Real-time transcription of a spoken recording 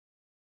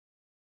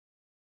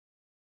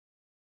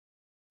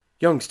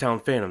Youngstown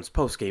Phantoms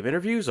post-game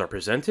interviews are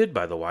presented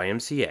by the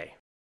YMCA.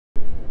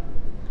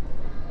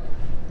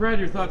 Brad,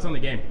 your thoughts on the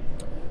game?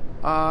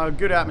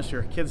 Good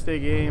atmosphere. Kids' Day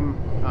game.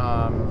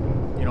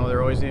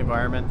 They're always in the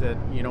environment that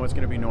it's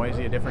going to be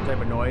noisy, a different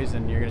type of noise,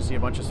 and you're going to see a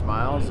bunch of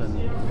smiles, and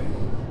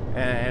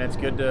it's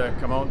good to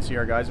come out and see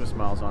our guys with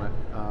smiles on it.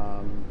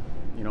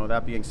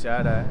 That being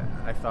said,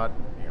 I thought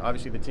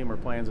obviously the team we're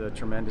playing is a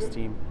tremendous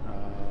team.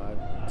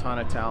 A ton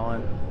of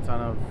talent,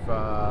 ton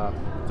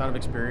of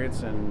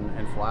experience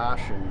and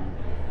flash and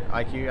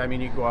IQ. I mean,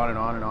 you can go on and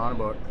on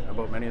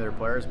about many of their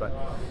players, but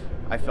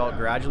I felt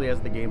gradually as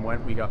the game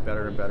went, we got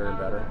better and better and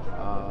better.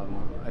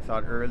 I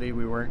thought early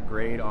we weren't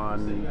great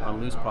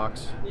on loose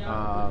pucks,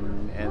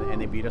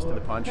 and they beat us to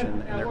the punch,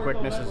 and their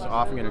quickness is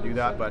often going to do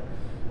that, but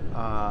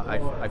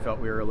I felt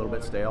we were a little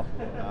bit stale.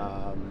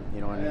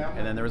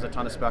 And then there was a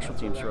ton of special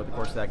teams throughout the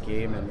course of that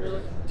game,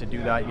 and to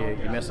do that,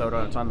 you miss out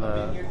on a ton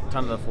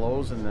of the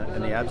flows and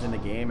the ebbs in the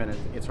game, and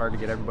it's hard to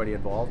get everybody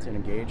involved and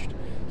engaged.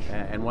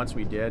 And once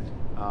we did,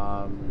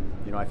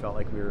 I felt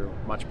like we were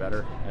much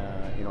better.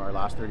 Our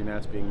last 30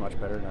 minutes being much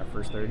better than our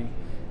first 30,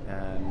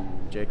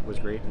 and Jacob was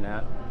great in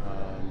that.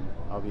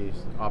 I'll be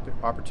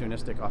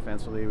opportunistic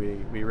offensively.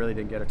 We really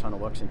didn't get a ton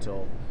of looks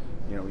until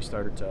we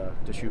started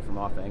to shoot from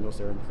off angles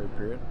there in the third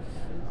period.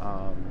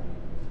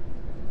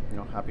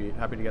 Happy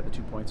to get the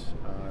 2 points,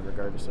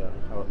 regardless of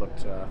how it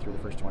looked through the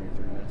first 20 or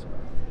 30 minutes.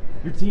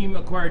 Your team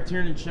acquired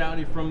Tiernan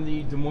Chowdy from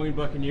the Des Moines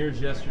Buccaneers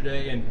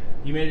yesterday, and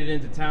he made it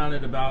into town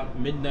at about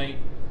midnight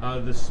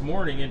this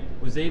morning and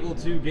was able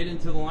to get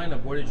into the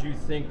lineup. What did you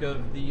think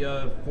of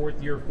the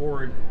fourth-year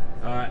forward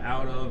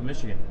out of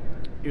Michigan?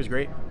 He was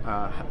great.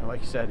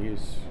 Like you said,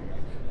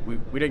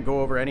 we didn't go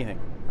over anything.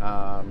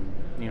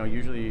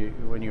 Usually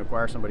when you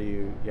acquire somebody,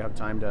 you have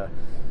time to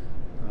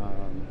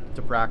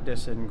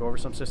practice and go over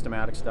some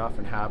systematic stuff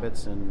and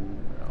habits, and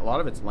a lot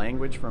of it's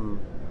language from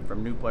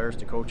new players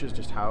to coaches,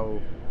 just how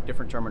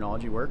different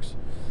terminology works.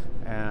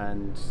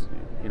 And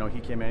he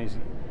came in,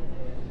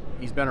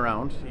 he's been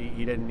around.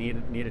 He didn't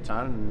need a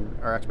ton,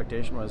 and our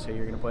expectation was, hey,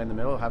 you're going to play in the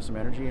middle, have some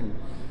energy, and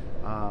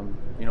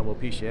we'll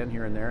piece you in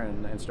here and there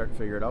and start to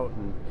figure it out.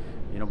 And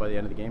by the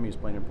end of the game, he was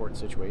playing important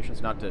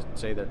situations. Not to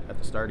say that at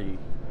the start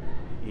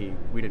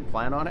we didn't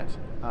plan on it,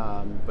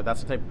 but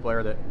that's the type of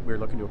player that we're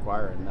looking to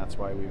acquire, and that's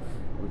why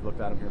we've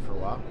looked at him here for a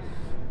while.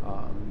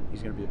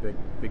 He's going to be a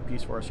big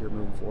piece for us here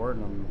moving forward,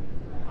 and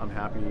I'm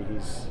happy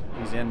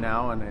he's in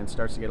now and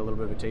starts to get a little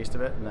bit of a taste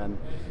of it. And then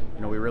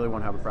we really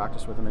want to have a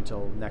practice with him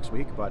until next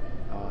week, but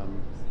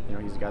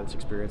he's a guy that's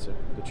experienced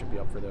that should be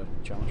up for the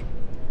challenge.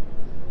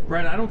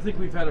 Brad, I don't think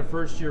we've had a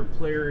first-year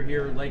player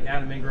here like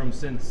Adam Ingram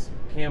since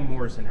Cam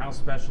Morrison. How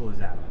special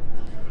is Adam?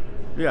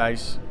 Yeah,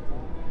 he's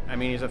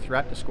a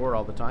threat to score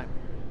all the time.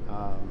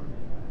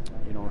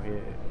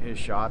 His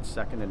shots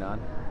second to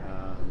none.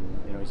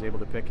 He's able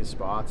to pick his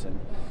spots, and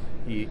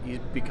he's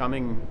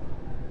becoming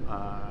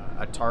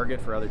a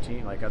target for other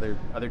teams. Like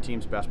other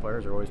teams' best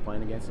players are always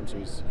playing against him, so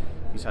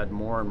he's had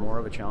more and more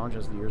of a challenge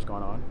as the year's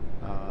gone on,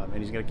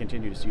 and he's going to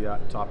continue to see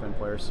that top end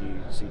players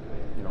see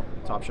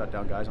top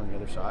shutdown guys on the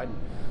other side.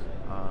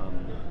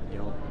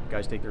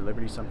 Guys take their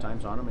liberties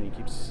sometimes on him, and he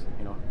keeps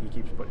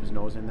putting his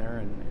nose in there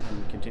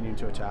and continuing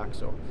to attack.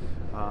 So,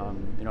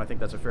 I think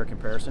that's a fair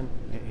comparison.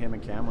 Him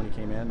and Cam, when he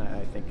came in,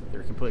 I think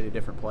they're completely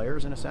different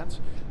players in a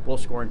sense, both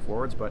scoring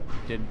forwards, but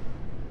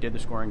did the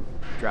scoring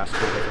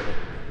drastically differently.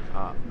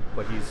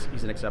 But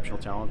he's an exceptional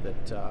talent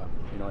that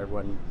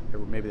everyone,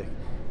 maybe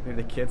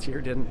the kids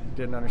here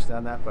didn't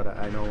understand that, but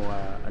I know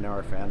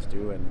our fans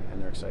do, and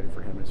they're excited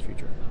for him in his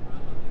future.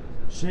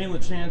 Shane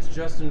LaChance,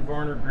 Justin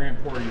Varner,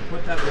 Grant Porter. You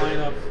put that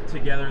lineup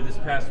together this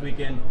past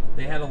weekend.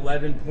 They had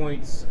 11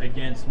 points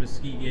against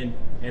Muskegon,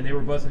 and they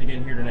were buzzing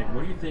again here tonight.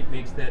 What do you think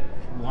makes that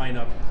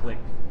lineup click?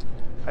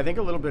 I think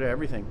a little bit of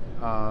everything.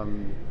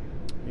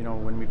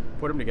 When we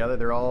put them together,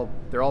 they're all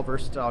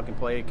versatile, can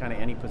play kind of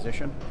any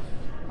position.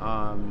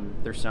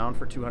 They're sound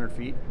for 200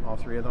 feet, all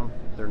three of them.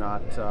 They're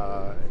not,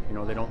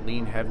 they don't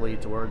lean heavily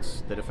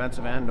towards the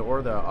defensive end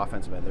or the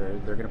offensive end.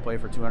 They're going to play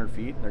for 200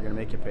 feet, and they're going to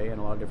make you pay in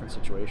a lot of different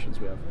situations.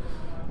 We have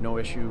no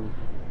issue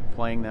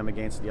playing them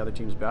against the other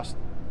team's best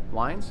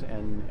lines,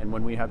 and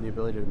when we have the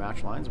ability to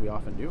match lines, we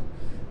often do.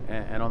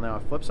 And on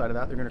the flip side of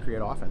that, they're going to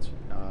create offense.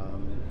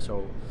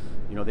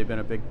 They've been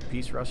a big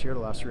piece for us here the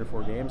last 3 or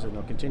 4 games, and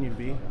they'll continue to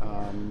be.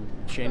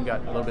 Shane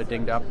got a little bit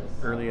dinged up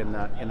early in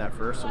that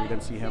first, so we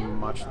didn't see him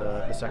much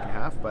the second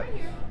half. But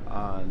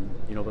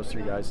those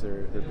 3 guys,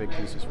 they're big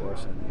pieces for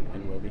us,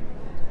 and will be. All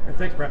right,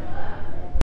 thanks, Brett.